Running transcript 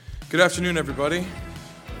Good afternoon, everybody.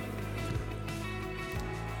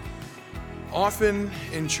 Often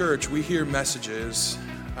in church, we hear messages,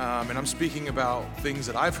 and I'm speaking about things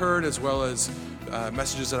that I've heard as well as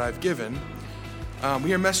messages that I've given.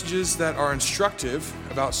 We hear messages that are instructive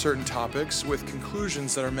about certain topics with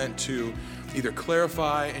conclusions that are meant to either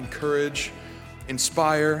clarify, encourage,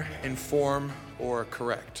 inspire, inform, or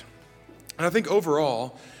correct. And I think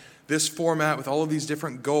overall, this format with all of these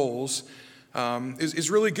different goals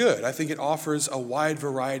is really good. I think it offers a wide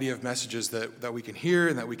variety of messages that we can hear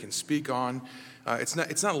and that we can speak on. It's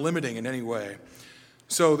not limiting in any way.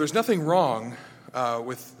 So there's nothing wrong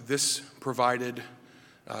with this provided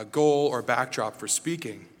goal or backdrop for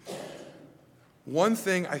speaking. One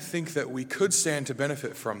thing I think that we could stand to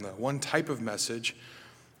benefit from, though, one type of message,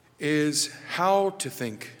 is how to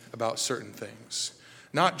think about certain things.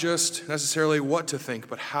 Not just necessarily what to think,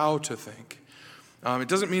 but how to think. It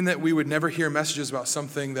doesn't mean that we would never hear messages about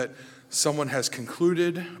something that someone has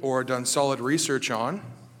concluded or done solid research on.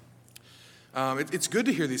 It's good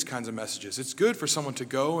to hear these kinds of messages. It's good for someone to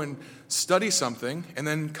go and study something and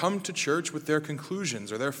then come to church with their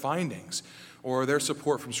conclusions or their findings or their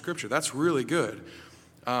support from Scripture. That's really good.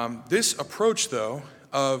 This approach, though,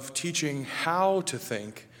 of teaching how to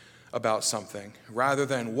think about something rather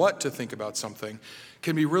than what to think about something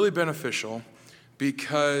can be really beneficial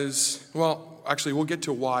because, actually, we'll get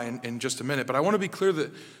to why in just a minute, but I want to be clear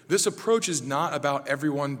that this approach is not about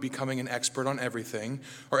everyone becoming an expert on everything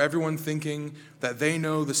or everyone thinking that they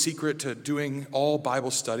know the secret to doing all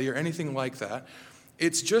Bible study or anything like that.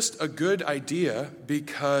 It's just a good idea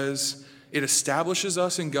because it establishes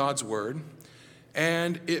us in God's Word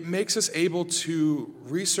and it makes us able to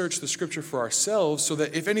research the Scripture for ourselves so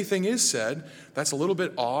that if anything is said that's a little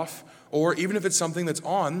bit off, or even if it's something that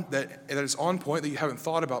is on point that you haven't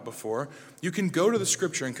thought about before, you can go to the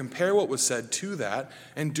Scripture and compare what was said to that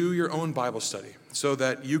and do your own Bible study so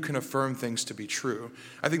that you can affirm things to be true.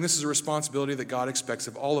 I think this is a responsibility that God expects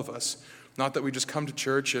of all of us. Not that we just come to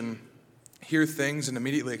church and hear things and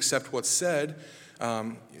immediately accept what's said.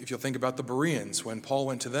 If you'll think about the Bereans, when Paul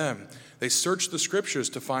went to them, they searched the Scriptures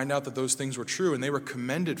to find out that those things were true, and they were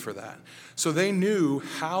commended for that. So they knew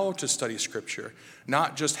how to study Scripture,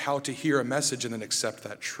 not just how to hear a message and then accept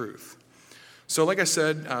that truth. So like I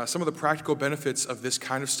said, some of the practical benefits of this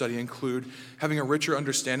kind of study include having a richer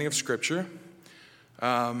understanding of Scripture,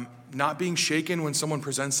 not being shaken when someone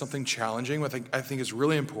presents something challenging, which I think is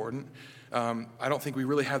really important. I don't think we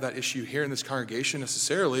really have that issue here in this congregation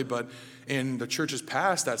necessarily, but in the church's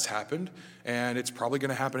past that's happened, and it's probably going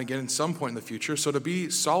to happen again at some point in the future. So to be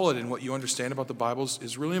solid in what you understand about the Bible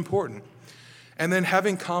is really important. And then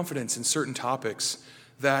having confidence in certain topics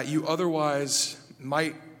that you otherwise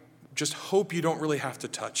might just hope you don't really have to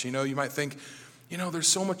touch. You might think, there's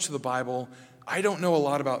so much to the Bible. I don't know a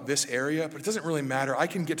lot about this area, but it doesn't really matter. I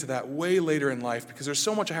can get to that way later in life because there's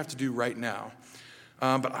so much I have to do right now.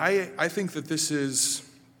 But I think that this is,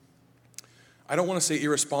 I don't want to say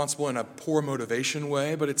irresponsible in a poor motivation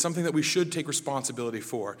way, but it's something that we should take responsibility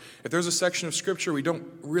for. If there's a section of Scripture we don't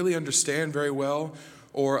really understand very well,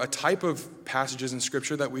 or a type of passages in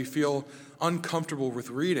Scripture that we feel uncomfortable with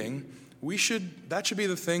reading, that should be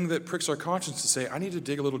the thing that pricks our conscience to say, I need to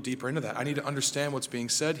dig a little deeper into that. I need to understand what's being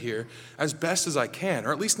said here as best as I can,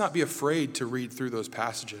 or at least not be afraid to read through those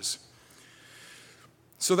passages.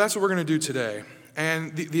 So that's what we're going to do today.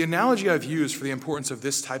 And the analogy I've used for the importance of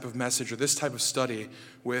this type of message or this type of study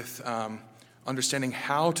with understanding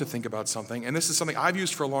how to think about something, and this is something I've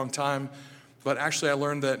used for a long time, but actually I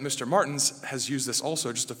learned that Mr. Martins has used this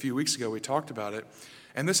also just a few weeks ago. We talked about it.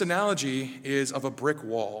 And this analogy is of a brick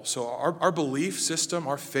wall. So our belief system,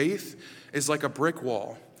 our faith, is like a brick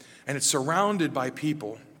wall. And it's surrounded by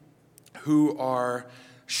people who are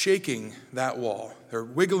shaking that wall. They're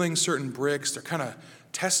wiggling certain bricks. They're kind of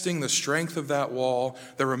testing the strength of that wall.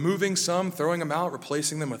 They're removing some, throwing them out,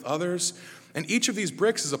 replacing them with others. And each of these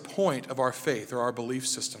bricks is a point of our faith or our belief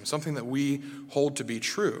system, something that we hold to be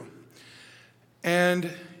true.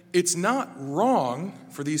 And it's not wrong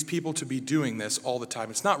for these people to be doing this all the time.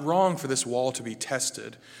 It's not wrong for this wall to be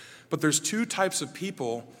tested. But there's two types of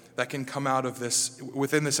people that can come out of this,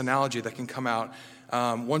 within this analogy, that can come out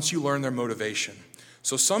once you learn their motivation.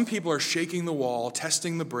 So some people are shaking the wall,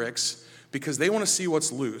 testing the bricks, because they want to see what's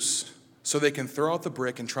loose so they can throw out the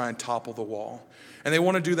brick and try and topple the wall. And they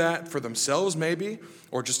want to do that for themselves maybe,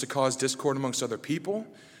 or just to cause discord amongst other people.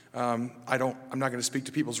 I'm not going to speak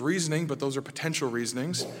to people's reasoning, but those are potential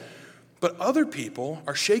reasonings. But other people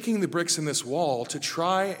are shaking the bricks in this wall to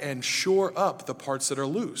try and shore up the parts that are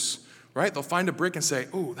loose, right? They'll find a brick and say,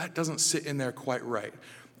 oh, that doesn't sit in there quite right.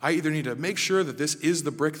 I either need to make sure that this is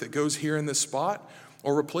the brick that goes here in this spot,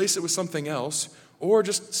 or replace it with something else, or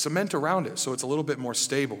just cement around it so it's a little bit more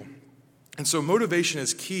stable. And so motivation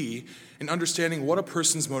is key in understanding what a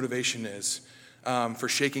person's motivation is for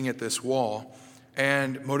shaking at this wall.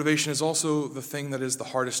 And motivation is also the thing that is the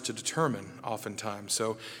hardest to determine oftentimes.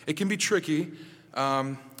 So it can be tricky.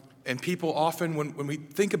 And people often, when we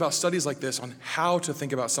think about studies like this on how to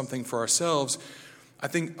think about something for ourselves, I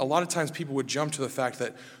think a lot of times people would jump to the fact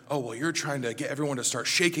that, oh, well, you're trying to get everyone to start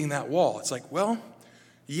shaking that wall. It's like, well,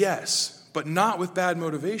 yes, but not with bad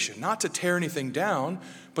motivation. Not to tear anything down,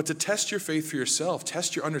 but to test your faith for yourself,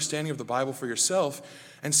 test your understanding of the Bible for yourself,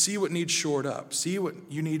 and see what needs shored up, see what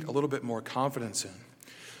you need a little bit more confidence in.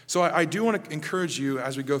 So I do want to encourage you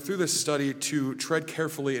as we go through this study to tread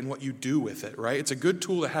carefully in what you do with it, right? It's a good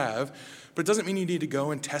tool to have, but it doesn't mean you need to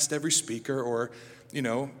go and test every speaker or,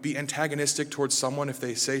 be antagonistic towards someone if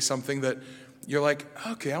they say something that you're like,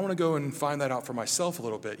 okay, I want to go and find that out for myself a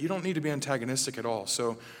little bit. You don't need to be antagonistic at all.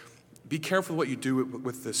 So be careful what you do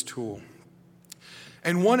with this tool.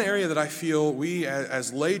 And one area that I feel we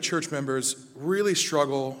as lay church members really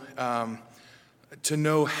struggle to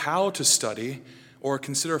know how to study or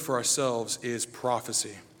consider for ourselves is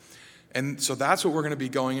prophecy. And so that's what we're going to be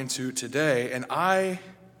going into today. And I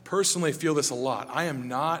personally feel this a lot. I am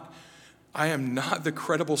not the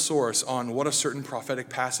credible source on what a certain prophetic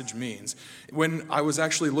passage means. When I was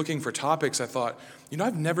actually looking for topics, I thought,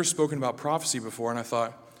 I've never spoken about prophecy before, and I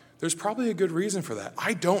thought, there's probably a good reason for that.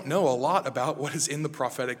 I don't know a lot about what is in the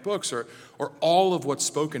prophetic books or all of what's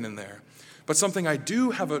spoken in there. But something I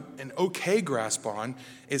do have an okay grasp on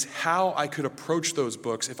is how I could approach those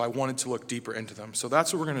books if I wanted to look deeper into them. So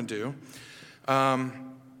that's what we're going to do.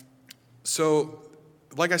 So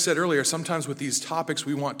like I said earlier, sometimes with these topics,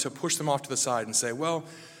 we want to push them off to the side and say, well,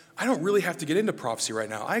 I don't really have to get into prophecy right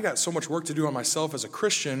now. I got so much work to do on myself as a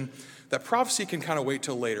Christian that prophecy can kind of wait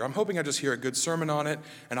till later. I'm hoping I just hear a good sermon on it,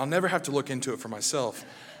 and I'll never have to look into it for myself.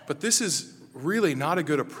 But this is really not a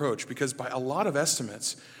good approach because by a lot of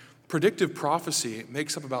estimates, predictive prophecy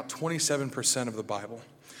makes up about 27% of the Bible.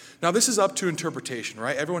 Now, this is up to interpretation,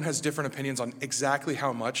 right? Everyone has different opinions on exactly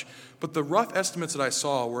how much, but the rough estimates that I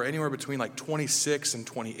saw were anywhere between like 26 and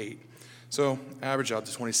 28. So average out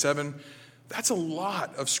to 27. That's a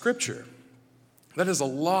lot of scripture. That is a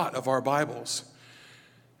lot of our Bibles.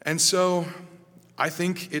 And so I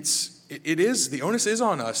think the onus is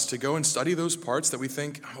on us to go and study those parts that we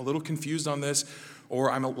think, I'm a little confused on this,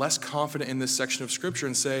 or I'm less confident in this section of scripture,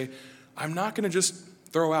 and say, I'm not going to just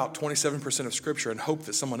throw out 27% of scripture and hope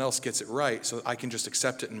that someone else gets it right so that I can just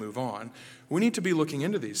accept it and move on. We need to be looking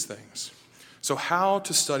into these things. So how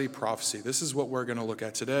to study prophecy. This is what we're going to look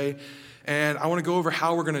at today. And I want to go over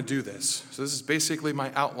how we're going to do this. So this is basically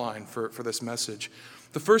my outline for this message.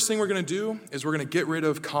 The first thing we're going to do is we're going to get rid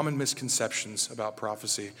of common misconceptions about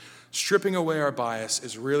prophecy. Stripping away our bias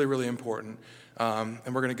is really, really important. And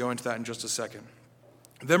we're going to go into that in just a second.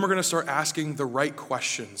 Then we're going to start asking the right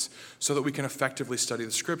questions so that we can effectively study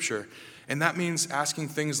the scripture. And that means asking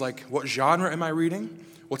things like, what genre am I reading?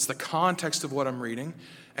 What's the context of what I'm reading?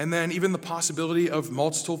 And then even the possibility of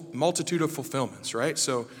multitude of fulfillments, right?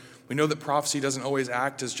 So we know that prophecy doesn't always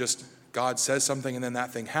act as just God says something and then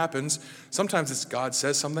that thing happens. Sometimes it's God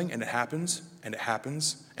says something and it happens, and it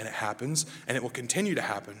happens, and it happens, and it will continue to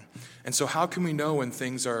happen. And so how can we know when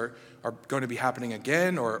things are going to be happening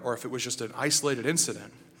again or if it was just an isolated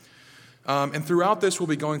incident? And throughout this, we'll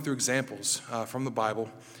be going through examples from the Bible.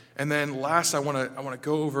 And then last, I want to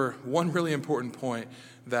go over one really important point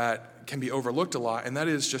that can be overlooked a lot, and that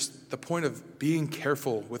is just the point of being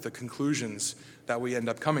careful with the conclusions that we end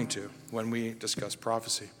up coming to when we discuss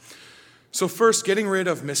prophecy. So first, getting rid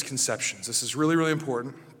of misconceptions. This is really, really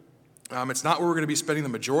important. It's not where we're going to be spending the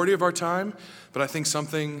majority of our time, but I think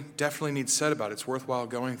something definitely needs said about it. It's worthwhile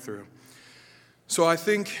going through. So I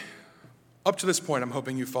think up to this point, I'm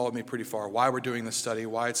hoping you followed me pretty far, why we're doing this study,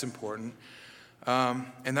 why it's important.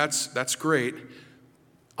 And that's great.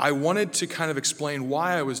 I wanted to kind of explain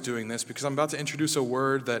why I was doing this because I'm about to introduce a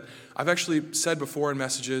word that I've actually said before in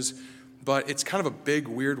messages, but it's kind of a big,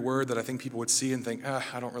 weird word that I think people would see and think,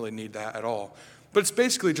 I don't really need that at all. But it's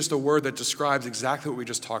basically just a word that describes exactly what we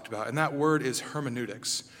just talked about, and that word is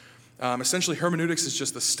hermeneutics. Essentially, hermeneutics is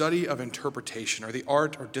just the study of interpretation, or the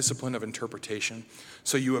art or discipline of interpretation.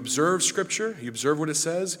 So you observe Scripture, you observe what it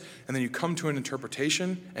says, and then you come to an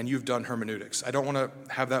interpretation, and you've done hermeneutics. I don't want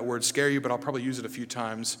to have that word scare you, but I'll probably use it a few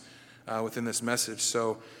times within this message.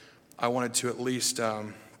 So I wanted to at least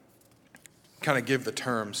kind of give the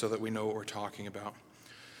term so that we know what we're talking about.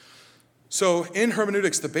 So in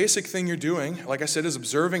hermeneutics, the basic thing you're doing, like I said, is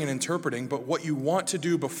observing and interpreting, but what you want to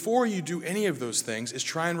do before you do any of those things is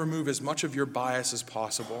try and remove as much of your bias as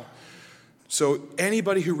possible. So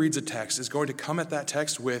anybody who reads a text is going to come at that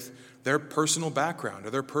text with their personal background or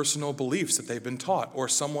their personal beliefs that they've been taught, or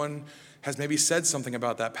someone has maybe said something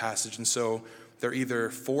about that passage, and so they're either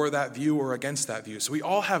for that view or against that view. So we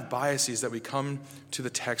all have biases that we come to the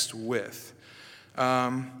text with.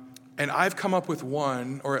 And I've come up with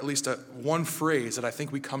one, or at least one phrase that I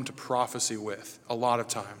think we come to prophecy with a lot of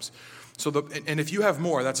times. And if you have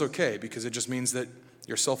more, that's okay, because it just means that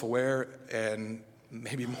you're self-aware, and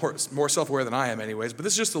maybe more self-aware than I am anyways. But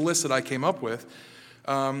this is just a list that I came up with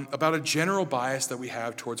about a general bias that we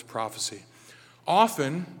have towards prophecy.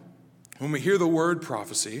 Often, when we hear the word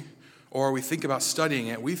prophecy, or we think about studying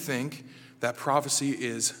it, we think that prophecy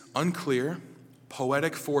is unclear,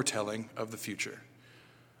 poetic foretelling of the future.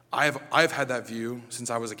 I've had that view since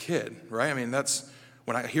I was a kid, right? I mean,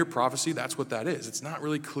 when I hear prophecy, that's what that is. It's not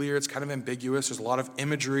really clear. It's kind of ambiguous. There's a lot of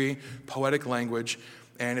imagery, poetic language,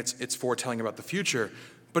 and it's foretelling about the future.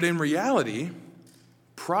 But in reality,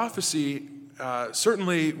 prophecy,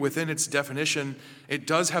 certainly within its definition, it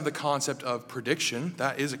does have the concept of prediction.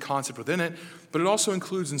 That is a concept within it. But it also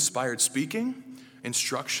includes inspired speaking,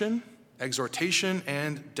 instruction, exhortation,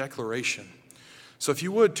 and declaration. So if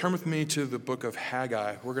you would, turn with me to the book of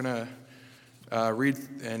Haggai. We're going to read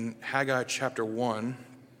in Haggai chapter 1.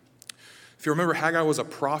 If you remember, Haggai was a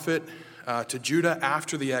prophet to Judah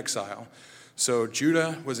after the exile. So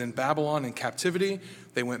Judah was in Babylon in captivity.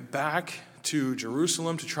 They went back to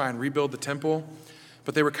Jerusalem to try and rebuild the temple,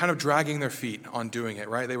 but they were kind of dragging their feet on doing it,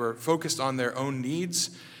 right? They were focused on their own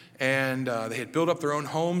needs, and they had built up their own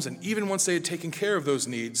homes, and even once they had taken care of those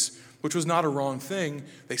needs, which was not a wrong thing,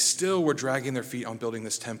 they still were dragging their feet on building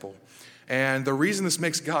this temple. And the reason this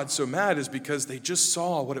makes God so mad is because they just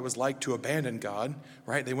saw what it was like to abandon God,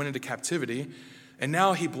 right? They went into captivity, and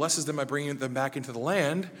now he blesses them by bringing them back into the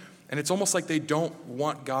land, and it's almost like they don't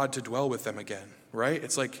want God to dwell with them again, right?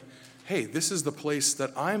 It's like, hey, this is the place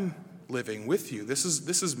that I'm living with you. This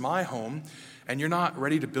is my home, and you're not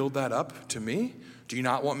ready to build that up to me? Do you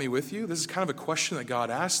not want me with you? This is kind of a question that God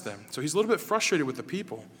asked them. So he's a little bit frustrated with the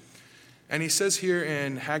people. And he says here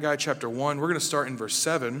in Haggai chapter 1, we're going to start in verse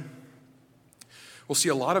 7. We'll see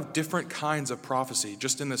a lot of different kinds of prophecy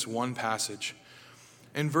just in this one passage.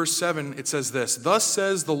 In verse 7, it says this: "Thus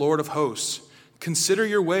says the Lord of hosts, consider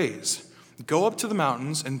your ways. Go up to the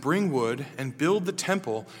mountains and bring wood and build the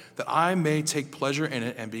temple that I may take pleasure in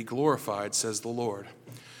it and be glorified, says the Lord.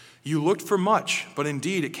 You looked for much, but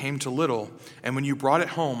indeed it came to little, and when you brought it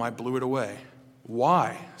home, I blew it away.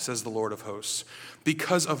 Why, says the Lord of hosts?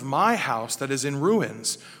 Because of my house that is in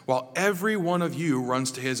ruins, while every one of you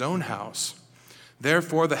runs to his own house.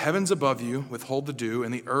 Therefore the heavens above you withhold the dew,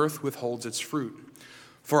 and the earth withholds its fruit.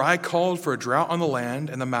 For I called for a drought on the land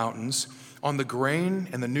and the mountains, on the grain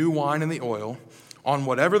and the new wine and the oil, on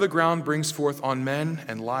whatever the ground brings forth, on men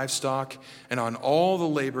and livestock, and on all the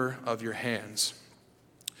labor of your hands."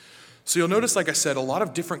 So you'll notice, like I said, a lot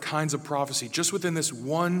of different kinds of prophecy just within this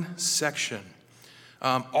one section.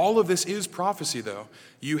 All of this is prophecy, though.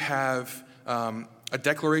 You have a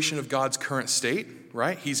declaration of God's current state,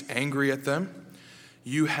 right? He's angry at them.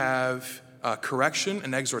 You have correction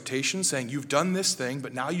and exhortation, saying you've done this thing,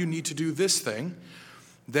 but now you need to do this thing.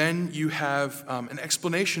 Then you have an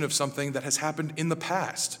explanation of something that has happened in the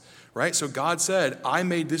past, right? So God said, I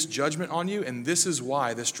made this judgment on you, and this is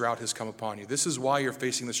why this drought has come upon you. This is why you're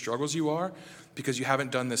facing the struggles you are, because you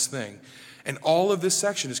haven't done this thing. And all of this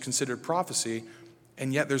section is considered prophecy,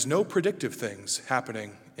 and yet there's no predictive things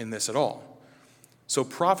happening in this at all. So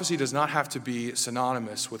prophecy does not have to be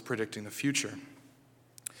synonymous with predicting the future.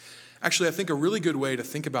 Actually, I think a really good way to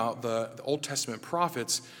think about the Old Testament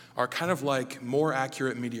prophets are kind of like more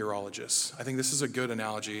accurate meteorologists. I think this is a good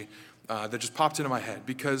analogy that just popped into my head,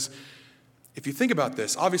 because if you think about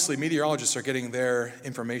this, obviously meteorologists are getting their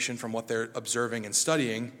information from what they're observing and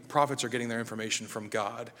studying. Prophets are getting their information from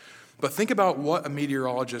God. But think about what a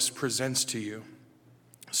meteorologist presents to you.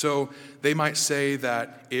 So they might say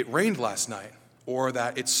that it rained last night, or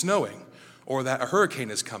that it's snowing, or that a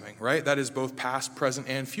hurricane is coming, right? That is both past, present,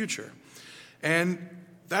 and future. And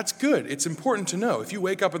that's good. It's important to know. If you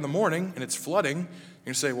wake up in the morning and it's flooding, you're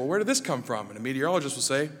going to say, well, where did this come from? And a meteorologist will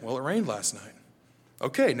say, well, it rained last night.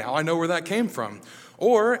 Okay, now I know where that came from.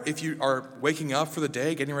 Or if you are waking up for the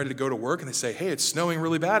day, getting ready to go to work, and they say, hey, it's snowing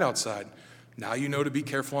really bad outside. Now you know to be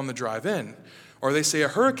careful on the drive in. Or they say a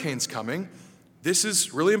hurricane's coming. This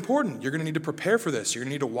is really important. You're going to need to prepare for this. You're going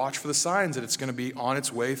to need to watch for the signs that it's going to be on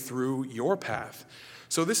its way through your path.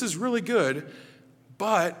 So this is really good,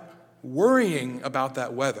 but worrying about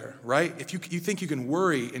that weather, right? If you think you can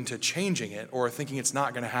worry into changing it or thinking it's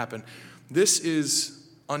not going to happen, this is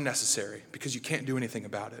unnecessary because you can't do anything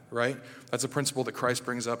about it, right? That's a principle that Christ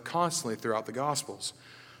brings up constantly throughout the Gospels.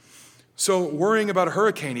 So worrying about a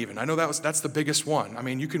hurricane even, I know that's the biggest one. I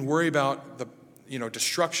mean, you can worry about the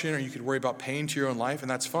destruction, or you could worry about pain to your own life, and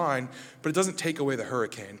that's fine, but it doesn't take away the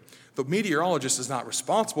hurricane. The meteorologist is not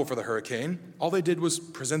responsible for the hurricane. All they did was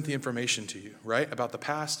present the information to you, right, about the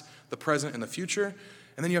past, the present, and the future,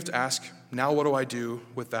 and then you have to ask, now what do I do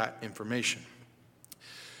with that information?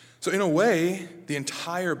 So in a way, the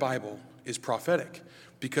entire Bible is prophetic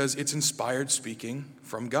because it's inspired speaking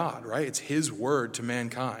from God, right? It's his word to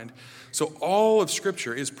mankind. So all of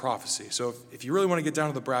Scripture is prophecy. So if you really want to get down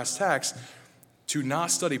to the brass tacks, to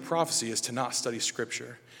not study prophecy is to not study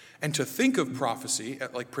Scripture. And to think of prophecy,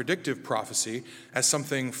 like predictive prophecy, as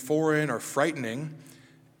something foreign or frightening,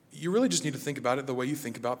 you really just need to think about it the way you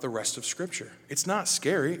think about the rest of Scripture. It's not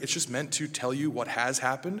scary. It's just meant to tell you what has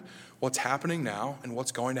happened, what's happening now, and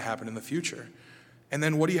what's going to happen in the future. And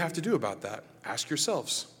then what do you have to do about that? Ask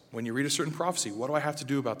yourselves, when you read a certain prophecy, what do I have to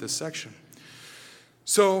do about this section?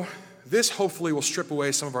 So this hopefully will strip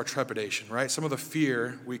away some of our trepidation, right? Some of the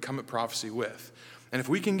fear we come at prophecy with. And if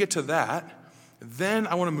we can get to that, then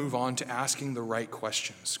I want to move on to asking the right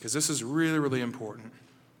questions, because this is really, really important.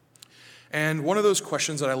 And one of those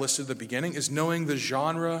questions that I listed at the beginning is knowing the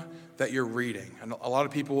genre that you're reading. And a lot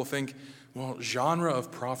of people will think, well, genre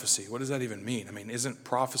of prophecy, what does that even mean? I mean, isn't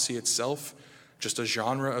prophecy itself just a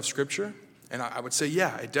genre of Scripture? And I would say,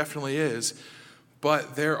 yeah, it definitely is.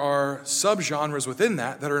 But there are subgenres within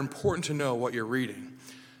that are important to know what you're reading.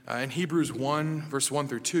 In Hebrews 1, verse 1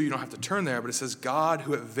 through 2, you don't have to turn there, but it says, God,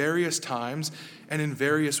 who at various times and in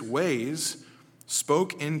various ways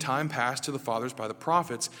spoke in time past to the fathers by the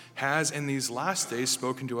prophets, has in these last days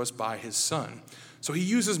spoken to us by his Son. So he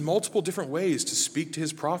uses multiple different ways to speak to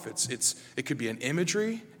his prophets. It could be in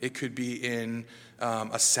imagery. It could be in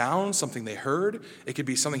a sound, something they heard. It could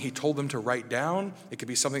be something he told them to write down. It could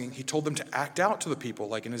be something he told them to act out to the people,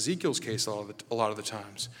 like in Ezekiel's case a lot of the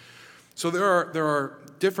times. So there are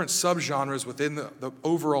different subgenres within the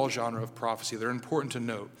overall genre of prophecy that are important to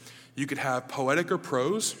note. You could have poetic or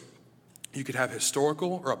prose. You could have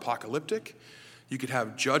historical or apocalyptic. You could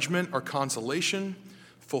have judgment or consolation,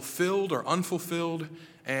 fulfilled or unfulfilled,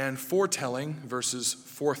 and foretelling versus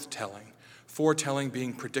forthtelling. Foretelling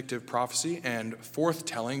being predictive prophecy, and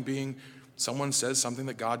forthtelling being someone says something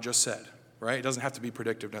that God just said, right? It doesn't have to be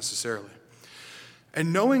predictive necessarily.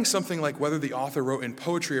 And knowing something like whether the author wrote in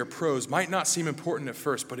poetry or prose might not seem important at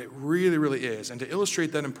first, but it really, really is. And to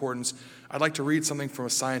illustrate that importance, I'd like to read something from a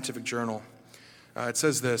scientific journal. It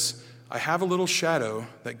says this, I have a little shadow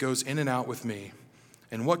that goes in and out with me,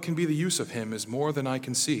 and what can be the use of him is more than I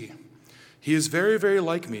can see. He is very, very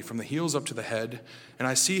like me from the heels up to the head, and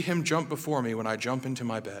I see him jump before me when I jump into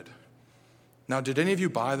my bed. Now, did any of you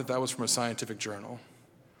buy that was from a scientific journal?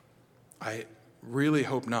 I really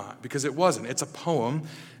hope not, because it wasn't. It's a poem,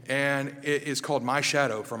 and it is called My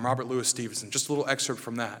Shadow from Robert Louis Stevenson, just a little excerpt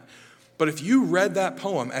from that. But if you read that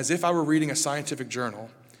poem as if I were reading a scientific journal,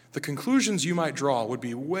 the conclusions you might draw would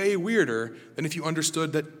be way weirder than if you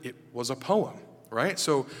understood that it was a poem, right?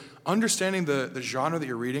 So understanding the genre that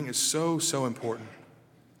you're reading is so, so important.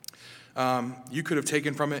 You could have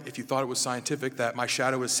taken from it, if you thought it was scientific, that my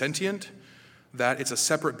shadow is sentient, that it's a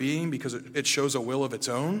separate being because it shows a will of its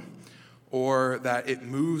own, or that it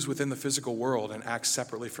moves within the physical world and acts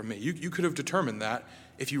separately from me. You could have determined that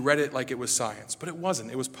if you read it like it was science, but it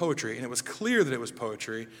wasn't. It was poetry, and it was clear that it was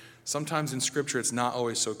poetry. Sometimes in Scripture, it's not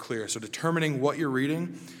always so clear. So determining what you're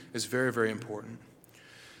reading is very, very important.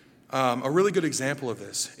 A really good example of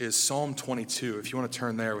this is Psalm 22, if you want to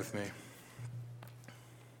turn there with me.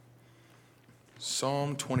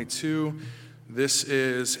 Psalm 22, this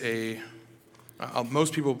is a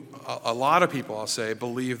lot of people, I'll say,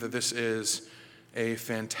 believe that this is a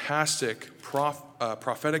fantastic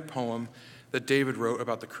prophetic poem that David wrote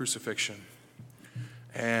about the crucifixion.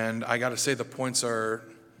 And I got to say the points are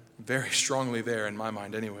very strongly there in my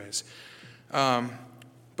mind anyways.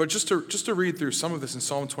 But just to read through some of this in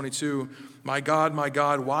Psalm 22, my God,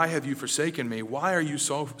 why have you forsaken me? Why are you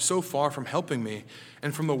so far from helping me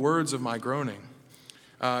and from the words of my groaning?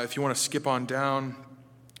 If you want to skip on down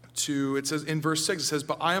to, it says in verse 6, it says,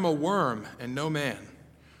 but I am a worm and no man.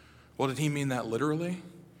 Well, did he mean that literally?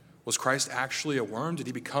 Was Christ actually a worm? Did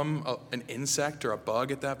he become an insect or a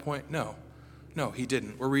bug at that point? No, he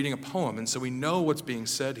didn't. We're reading a poem, and so we know what's being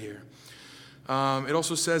said here. It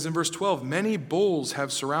also says in verse 12, many bulls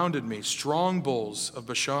have surrounded me, strong bulls of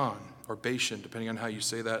Bashan, or Bashan, depending on how you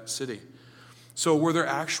say that city. So were there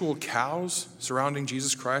actual cows surrounding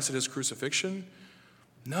Jesus Christ at his crucifixion?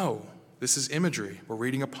 No, this is imagery. We're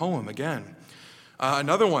reading a poem again.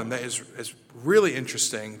 Another one that is really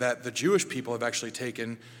interesting that the Jewish people have actually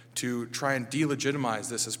taken to try and delegitimize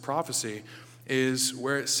this as prophecy is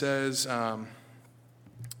where it says,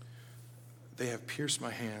 they have pierced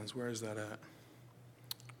my hands. Where is that at?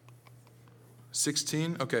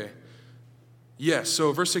 16? Okay. Yes,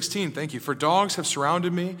 so verse 16, thank you. For dogs have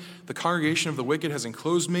surrounded me, the congregation of the wicked has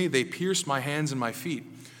enclosed me, they pierced my hands and my feet.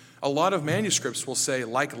 A lot of manuscripts will say,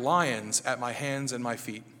 like lions at my hands and my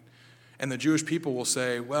feet. And the Jewish people will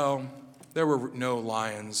say, well, there were no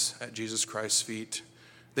lions at Jesus Christ's feet.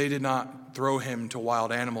 They did not throw him to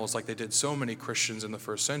wild animals like they did so many Christians in the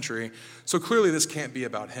first century. So clearly this can't be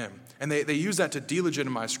about him. And they use that to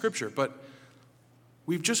delegitimize Scripture. But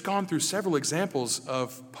we've just gone through several examples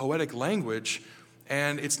of poetic language,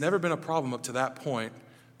 and it's never been a problem up to that point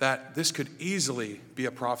that this could easily be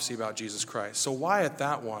a prophecy about Jesus Christ. So why at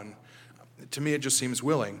that one? To me, it just seems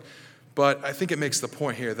willing. But I think it makes the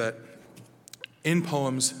point here that in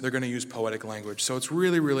poems, they're going to use poetic language. So it's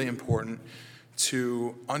really, really important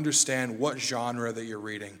to understand what genre that you're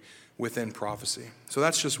reading within prophecy. So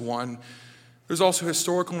that's just one. There's also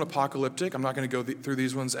historical and apocalyptic. I'm not going to go through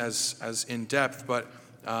these ones as in depth, but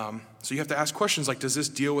so you have to ask questions like, does this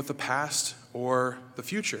deal with the past or the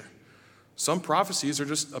future? Some prophecies are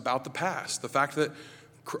just about the past. The fact that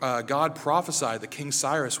God prophesied that King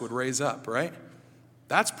Cyrus would raise up, right?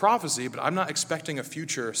 That's prophecy, but I'm not expecting a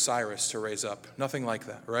future Cyrus to raise up. Nothing like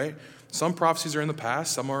that, right? Some prophecies are in the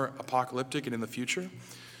past, some are apocalyptic and in the future.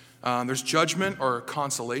 There's judgment or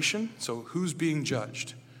consolation. So who's being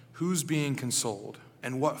judged? Who's being consoled?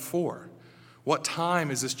 And what for? What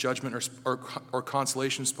time is this judgment or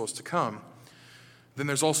consolation supposed to come? Then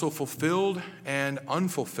there's also fulfilled and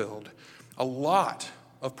unfulfilled. A lot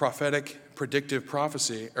of prophetic predictive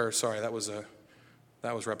prophecy, that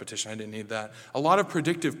was repetition. I didn't need that. A lot of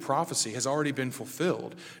predictive prophecy has already been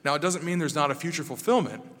fulfilled. Now, it doesn't mean there's not a future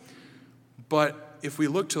fulfillment, but if we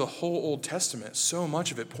look to the whole Old Testament, so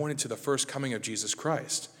much of it pointed to the first coming of Jesus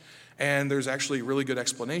Christ. And there's actually really good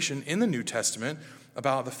explanation in the New Testament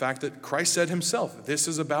about the fact that Christ said himself, this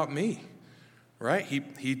is about me, right?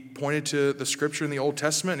 He pointed to the scripture in the Old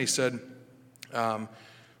Testament, and he said,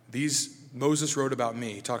 Moses wrote about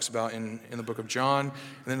me. He talks about in the book of John,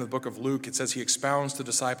 and then in the book of Luke, it says he expounds to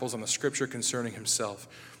disciples on the scripture concerning himself.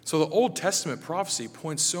 So the Old Testament prophecy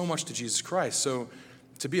points so much to Jesus Christ. So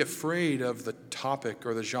to be afraid of the topic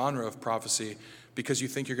or the genre of prophecy because you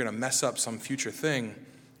think you're going to mess up some future thing,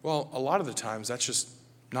 well, a lot of the times that's just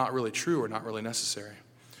not really true or not really necessary.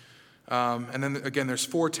 And then again, there's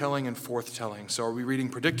foretelling and forthtelling. So are we reading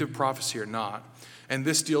predictive prophecy or not? And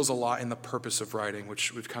this deals a lot in the purpose of writing,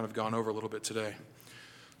 which we've kind of gone over a little bit today.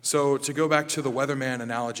 So to go back to the weatherman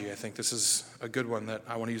analogy, I think this is a good one that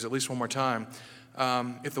I want to use at least one more time.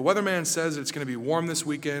 If the weatherman says it's going to be warm this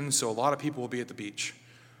weekend, so a lot of people will be at the beach,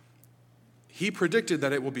 he predicted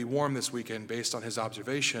that it will be warm this weekend based on his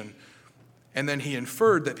observation, and then he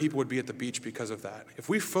inferred that people would be at the beach because of that. If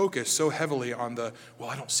we focus so heavily on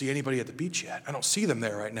I don't see anybody at the beach yet. I don't see them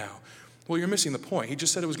there right now. Well, you're missing the point. He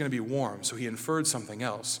just said it was going to be warm, so he inferred something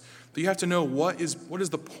else. But you have to know what is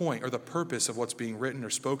the point or the purpose of what's being written or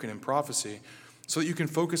spoken in prophecy so that you can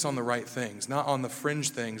focus on the right things, not on the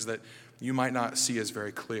fringe things that you might not see as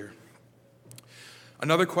very clear.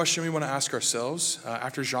 Another question we want to ask ourselves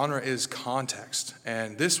after genre is context.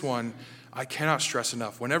 And this one, I cannot stress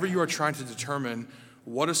enough. Whenever you are trying to determine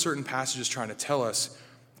what a certain passage is trying to tell us,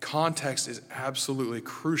 context is absolutely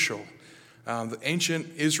crucial. The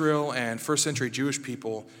ancient Israel and first century Jewish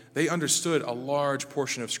people, they understood a large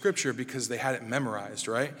portion of Scripture because they had it memorized,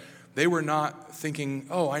 right? They were not thinking,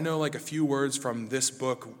 I know like a few words from this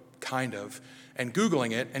book, kind of, and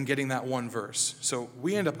Googling it and getting that one verse. So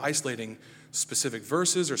we end up isolating specific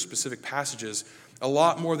verses or specific passages a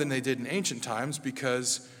lot more than they did in ancient times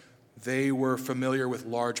because they were familiar with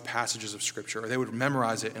large passages of Scripture, or they would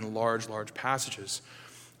memorize it in large, large passages.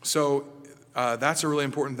 So that's a really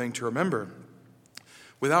important thing to remember.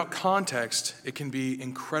 Without context, it can be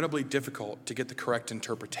incredibly difficult to get the correct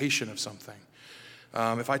interpretation of something.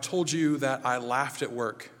 If I told you that I laughed at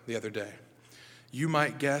work the other day, you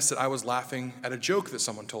might guess that I was laughing at a joke that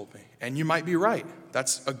someone told me, and you might be right.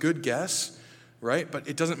 That's a good guess, right? But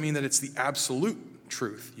it doesn't mean that it's the absolute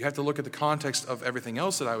truth. You have to look at the context of everything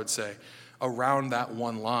else that I would say around that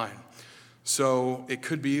one line. So it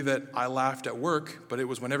could be that I laughed at work, but it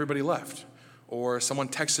was when everybody left. Or someone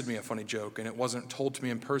texted me a funny joke and it wasn't told to me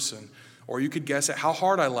in person. Or you could guess at how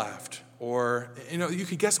hard I laughed. Or, you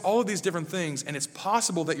could guess all of these different things, and it's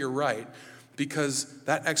possible that you're right because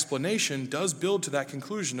that explanation does build to that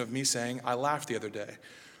conclusion of me saying, I laughed the other day.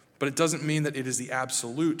 But it doesn't mean that it is the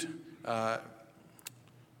absolute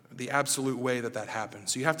the absolute way that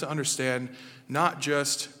happens. So you have to understand not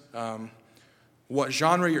just what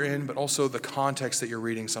genre you're in, but also the context that you're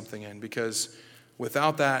reading something in, because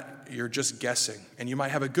without that, you're just guessing. And you might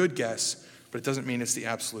have a good guess, but it doesn't mean it's the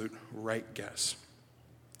absolute right guess.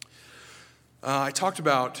 I talked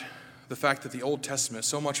about the fact that the Old Testament,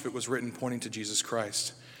 so much of it was written pointing to Jesus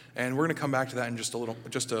Christ. And we're going to come back to that in just a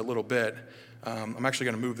little bit. I'm actually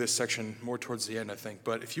going to move this section more towards the end, I think.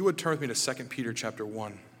 But if you would turn with me to 2 Peter chapter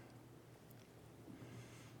 1.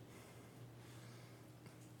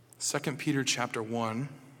 2 Peter chapter 1.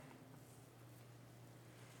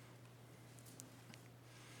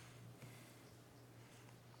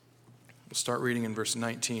 We'll start reading in verse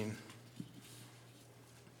 19.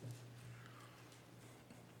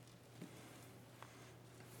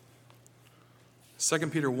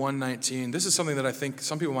 Second Peter 1:19, this is something that I think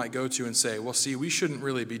some people might go to and say, well, see, we shouldn't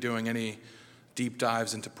really be doing any deep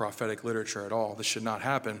dives into prophetic literature at all. This should not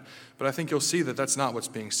happen. But I think you'll see that that's not what's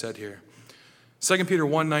being said here. 2 Peter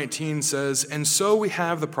 1:19 says, "And so we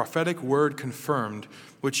have the prophetic word confirmed,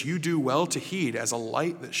 which you do well to heed as a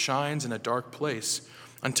light that shines in a dark place,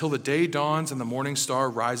 until the day dawns and the morning star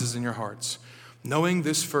rises in your hearts. Knowing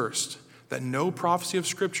this first, that no prophecy of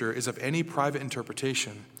Scripture is of any private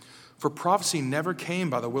interpretation. For prophecy never came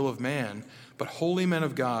by the will of man, but holy men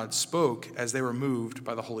of God spoke as they were moved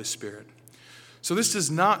by the Holy Spirit." So this does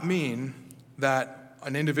not mean that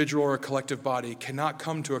an individual or a collective body cannot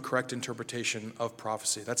come to a correct interpretation of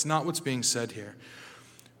prophecy. That's not what's being said here.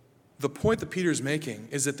 The point that Peter is making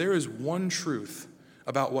is that there is one truth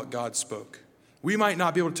about what God spoke. We might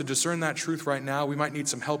not be able to discern that truth right now. We might need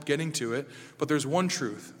some help getting to it, but there's one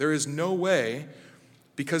truth. There is no way,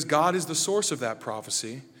 because God is the source of that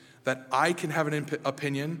prophecy, that I can have an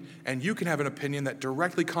opinion and you can have an opinion that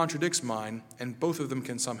directly contradicts mine, and both of them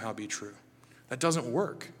can somehow be true. That doesn't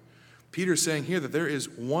work. Peter's saying here that there is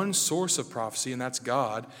one source of prophecy, and that's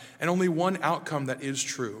God, and only one outcome that is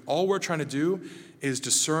true. All we're trying to do is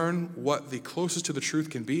discern what the closest to the truth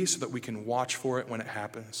can be so that we can watch for it when it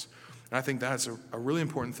happens. And I think that's a really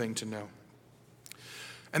important thing to know.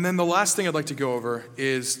 And then the last thing I'd like to go over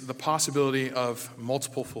is the possibility of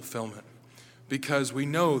multiple fulfillment, because we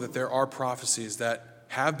know that there are prophecies that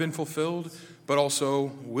have been fulfilled, but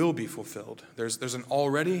also will be fulfilled. There's an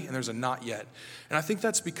already and there's a not yet. And I think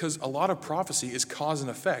that's because a lot of prophecy is cause and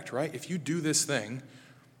effect, right? If you do this thing,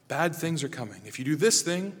 bad things are coming. If you do this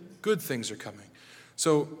thing, good things are coming.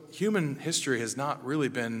 So human history has not really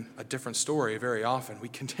been a different story very often. We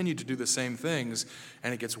continue to do the same things,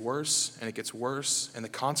 and it gets worse, and it gets worse, and the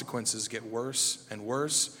consequences get worse and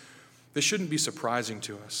worse. This shouldn't be surprising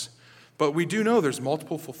to us. But we do know there's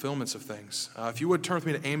multiple fulfillments of things. If you would turn with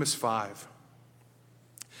me to Amos 5.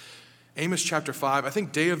 Amos chapter 5, I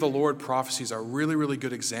think Day of the Lord prophecies are really, really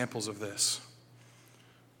good examples of this.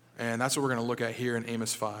 And that's what we're going to look at here in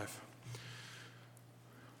Amos 5.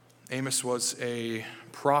 Amos was a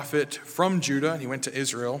prophet from Judah, and he went to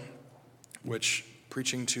Israel, which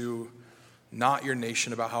preaching to not your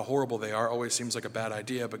nation about how horrible they are always seems like a bad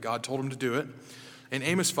idea, but God told him to do it. In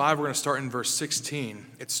Amos 5, we're going to start in verse 16.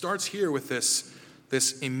 It starts here with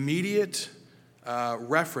this immediate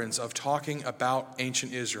reference of talking about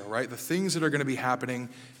ancient Israel, right? The things that are going to be happening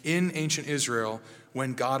in ancient Israel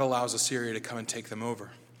when God allows Assyria to come and take them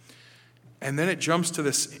over. And then it jumps to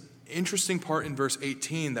this interesting part in verse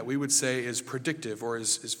 18 that we would say is predictive or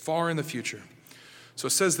is far in the future. So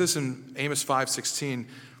it says this in Amos 5:16,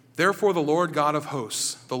 "Therefore the Lord God of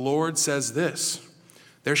hosts, the Lord says this,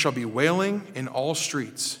 there shall be wailing in all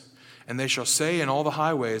streets, and they shall say in all the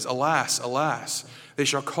highways, Alas, alas. They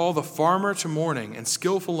shall call the farmer to mourning and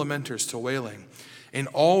skillful lamenters to wailing. In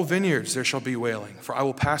all vineyards there shall be wailing, for I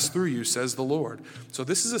will pass through you, says the Lord." So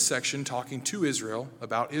this is a section talking to Israel,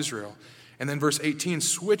 about Israel. And then verse 18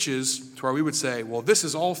 switches to where we would say, well, this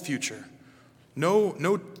is all future. No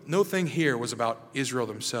thing here was about Israel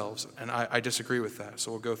themselves, and I disagree with that,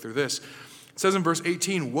 so we'll go through this. It says in verse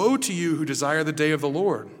 18, "Woe to you who desire the day of the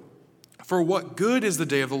Lord. For what good is the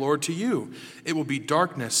day of the Lord to you? It will be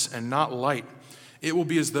darkness and not light. It will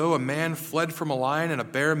be as though a man fled from a lion and a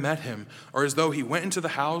bear met him, or as though he went into the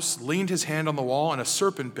house, leaned his hand on the wall, and a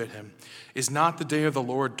serpent bit him. Is not the day of the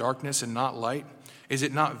Lord darkness and not light? Is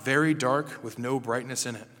it not very dark with no brightness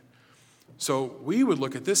in it?" So we would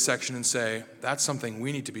look at this section and say, that's something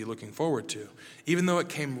we need to be looking forward to, even though it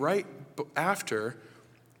came right after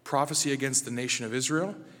prophecy against the nation of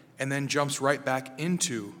Israel, and then jumps right back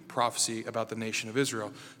into prophecy about the nation of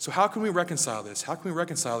Israel. So how can we reconcile this? How can we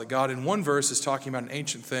reconcile that God in one verse is talking about an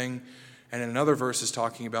ancient thing, and in another verse is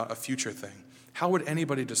talking about a future thing? How would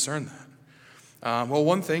anybody discern that? Well,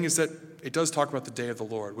 one thing is that it does talk about the day of the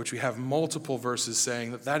Lord, which we have multiple verses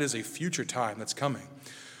saying that that is a future time that's coming.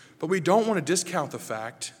 But we don't want to discount the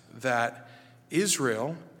fact that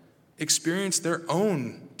Israel experienced their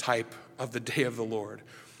own type of the day of the Lord.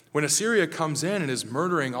 When Assyria comes in and is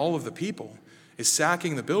murdering all of the people, is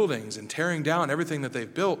sacking the buildings and tearing down everything that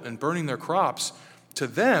they've built and burning their crops, to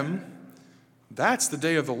them, that's the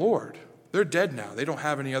day of the Lord. They're dead now. They don't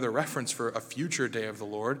have any other reference for a future day of the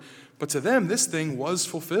Lord. But to them, this thing was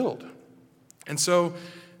fulfilled. And so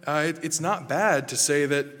it's not bad to say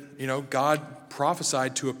that, God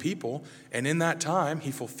prophesied to a people, and in that time,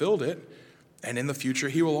 he fulfilled it, and in the future,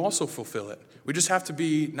 he will also fulfill it. We just have to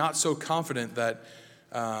be not so confident that,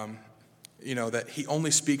 that he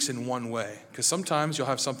only speaks in one way. Because sometimes you'll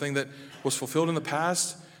have something that was fulfilled in the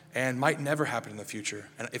past and might never happen in the future.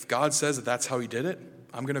 And if God says that that's how he did it,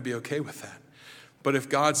 I'm going to be okay with that. But if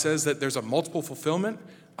God says that there's a multiple fulfillment,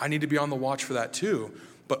 I need to be on the watch for that too.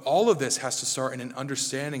 But all of this has to start in an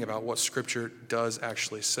understanding about what Scripture does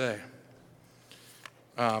actually say.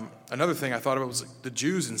 Another thing I thought about was the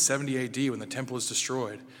Jews in 70 AD when the temple is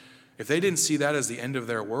destroyed. If they didn't see that as the end of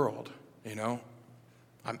their world,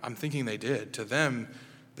 I'm thinking they did. To them,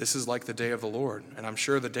 this is like the day of the Lord. And I'm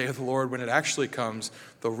sure the day of the Lord, when it actually comes,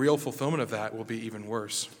 the real fulfillment of that will be even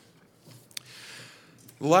worse.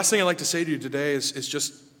 The last thing I'd like to say to you today is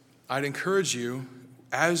just, I'd encourage you,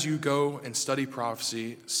 as you go and study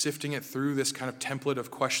prophecy, sifting it through this kind of template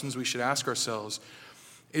of questions we should ask ourselves,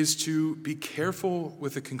 is to be careful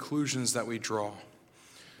with the conclusions that we draw.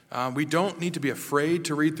 We don't need to be afraid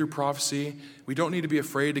to read through prophecy. We don't need to be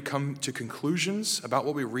afraid to come to conclusions about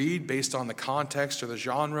what we read based on the context or the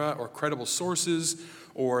genre or credible sources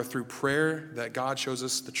or through prayer that God shows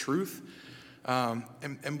us the truth.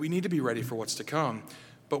 And we need to be ready for what's to come.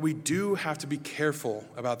 But we do have to be careful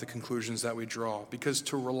about the conclusions that we draw, because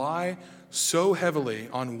to rely so heavily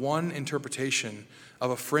on one interpretation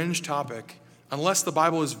of a fringe topic, unless the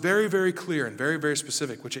Bible is very, very clear and very, very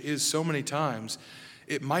specific, which it is so many times,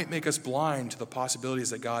 it might make us blind to the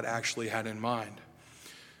possibilities that God actually had in mind.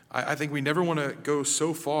 I think we never want to go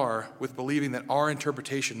so far with believing that our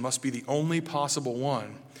interpretation must be the only possible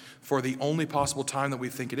one for the only possible time that we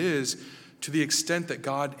think it is, to the extent that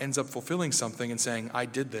God ends up fulfilling something and saying, I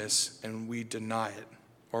did this, and we deny it,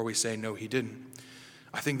 or we say, no, he didn't.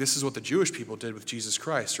 I think this is what the Jewish people did with Jesus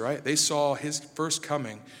Christ, right? They saw his first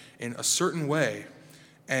coming in a certain way,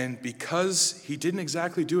 and because he didn't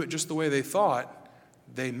exactly do it just the way they thought,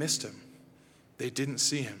 they missed him. They didn't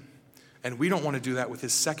see him. And we don't want to do that with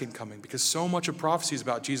his second coming, because so much of prophecy is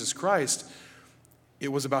about Jesus Christ.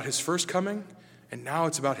 It was about his first coming, and now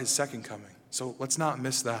it's about his second coming. So let's not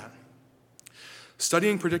miss that.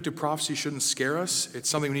 Studying predictive prophecy shouldn't scare us. It's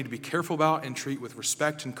something we need to be careful about and treat with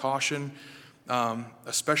respect and caution,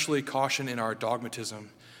 especially caution in our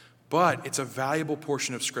dogmatism. But it's a valuable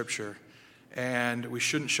portion of Scripture, and we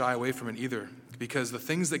shouldn't shy away from it either, because the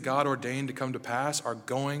things that God ordained to come to pass are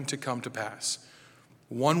going to come to pass.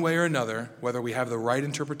 One way or another, whether we have the right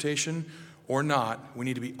interpretation or not, we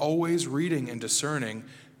need to be always reading and discerning,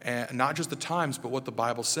 and not just the times, but what the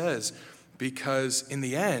Bible says. Because in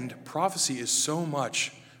the end, prophecy is so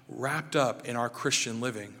much wrapped up in our Christian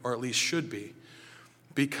living, or at least should be.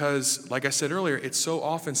 Because, like I said earlier, it's so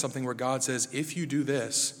often something where God says, if you do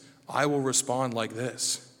this, I will respond like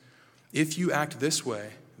this. If you act this way,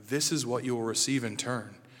 this is what you will receive in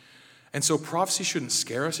turn. And so prophecy shouldn't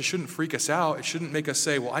scare us. It shouldn't freak us out. It shouldn't make us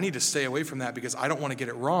say, well, I need to stay away from that because I don't want to get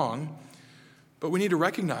it wrong. But we need to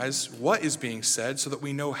recognize what is being said so that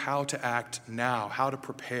we know how to act now, how to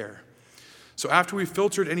prepare. So after we've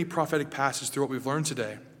filtered any prophetic passage through what we've learned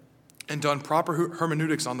today and done proper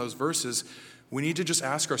hermeneutics on those verses, we need to just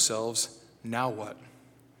ask ourselves, now what?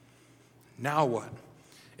 Now what?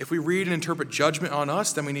 If we read and interpret judgment on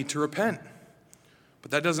us, then we need to repent.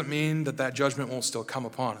 But that doesn't mean that judgment won't still come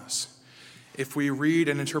upon us. If we read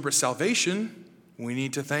and interpret salvation, we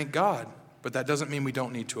need to thank God. But that doesn't mean we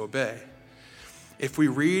don't need to obey. If we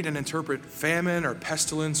read and interpret famine or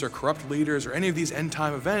pestilence or corrupt leaders or any of these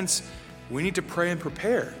end-time events, we need to pray and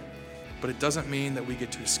prepare, but it doesn't mean that we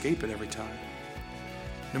get to escape it every time.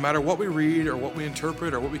 No matter what we read or what we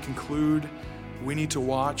interpret or what we conclude, we need to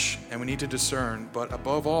watch and we need to discern, but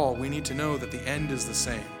above all, we need to know that the end is the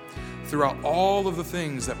same. Throughout all of the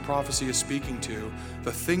things that prophecy is speaking to,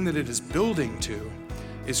 the thing that it is building to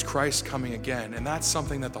is Christ coming again, and that's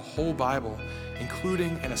something that the whole Bible,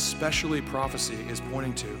 including and especially prophecy, is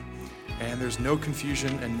pointing to, and there's no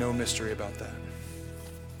confusion and no mystery about that.